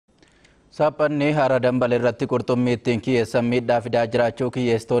Saphanni hara dambal irratti qurxummii ittiin kiyyeessan miidhaa fidaa jiraachuu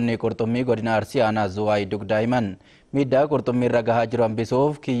kiyyeessitoonni qurxummii godina Arsii aanaa Zuwaay dugdaa himan. Miidhaa qurxummii irra gahaa jiru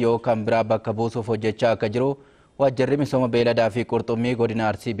hambisuuf kiyyoo kan biraa bakka buusuuf hojjechaa akka jiru waajjirri misooma beeladaa fi qurxummii godina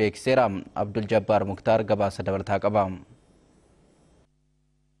Arsii beeksiseera. Abdul Jabbaar Muktaar gabaasa dabalataa qaba.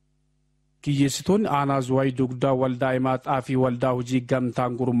 Kiyyeessitoonni aanaa Zuwaay dugdaa waldaa himaataa fi waldaa hojii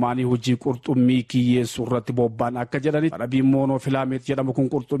gamtaan gurmaanii hojii qurxummii kiyyeessuu irratti bobba'an akka jedhanitti dhadhabiin moonofilaameet jedhamu kun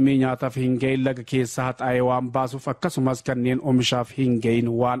qurxummii nyaataaf hin gahin laga keessaa haxaa'ee waan baasuuf akkasumas kanneen oomishaaf hin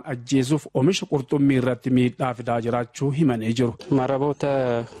gahin waan ajjeesuuf oomisha qurxummii irratti miidhaa fidaa jiraachuu himanii jiru. Maraboota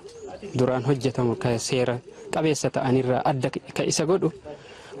duraan hojjetamu kan seera qabeessa ta'anirraa adda ka isa godhu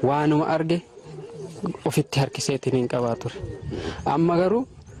waanuma arge ofitti harkiseetiin hin qabaa ture. Amma garuu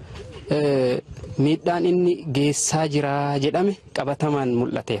miidhaan inni geessaa jira jedhame qabatamaan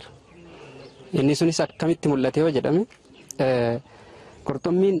mul'ateera. Inni sunis akkamitti mul'ate yoo jedhame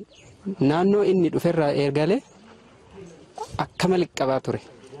qurxummiin naannoo inni dhuferraa eegalee akka malee qabaa ture.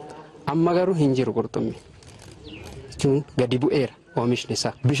 Amma garuu hin jiru qurxummii. Jechuun gadi bu'eera oomishni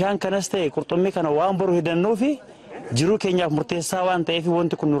isaa. Bishaan kanas ta'e qurxummii kana waan boru hidhannuu fi jiruu keenyaaf murteessaa waan ta'eef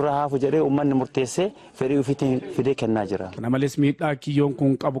wanti kun nurraa haafu jedhee uummanni murteessee fedhii ofiitiin fidee kennaa jira. Kana malees miidhaa kiyyoon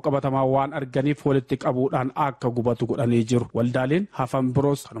kun qabu qabatamaa waan arganiif walitti qabuudhaan akka gubatu godhanii jiru. Waldaaleen hafan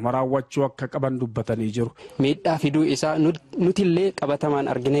biroos kanuma raawwachuu akka qaban dubbatanii jiru. Miidhaa fiduu isaa nutillee qabatamaan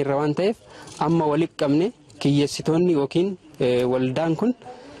argineerra waan ta'eef amma walitti qabne kiyyeessitoonni yookiin waldaan kun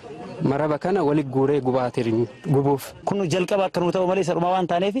maraba kana walitti guuree gubuuf. Kun jalqaba akka nu ta'u malee sadhuma waan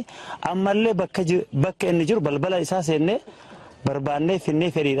taaneef ammallee bakka inni jiru balbala isaa seennee barbaannee finnee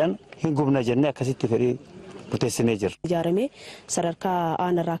fedhiidhaan hin gubna jennee akkasitti fedhii murteessinee jirra. Ijaaramee sadarkaa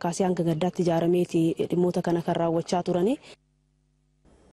aanarraa kaasee hanga gaddaatti ijaarameeti dhimmoota kana kan raawwachaa turani.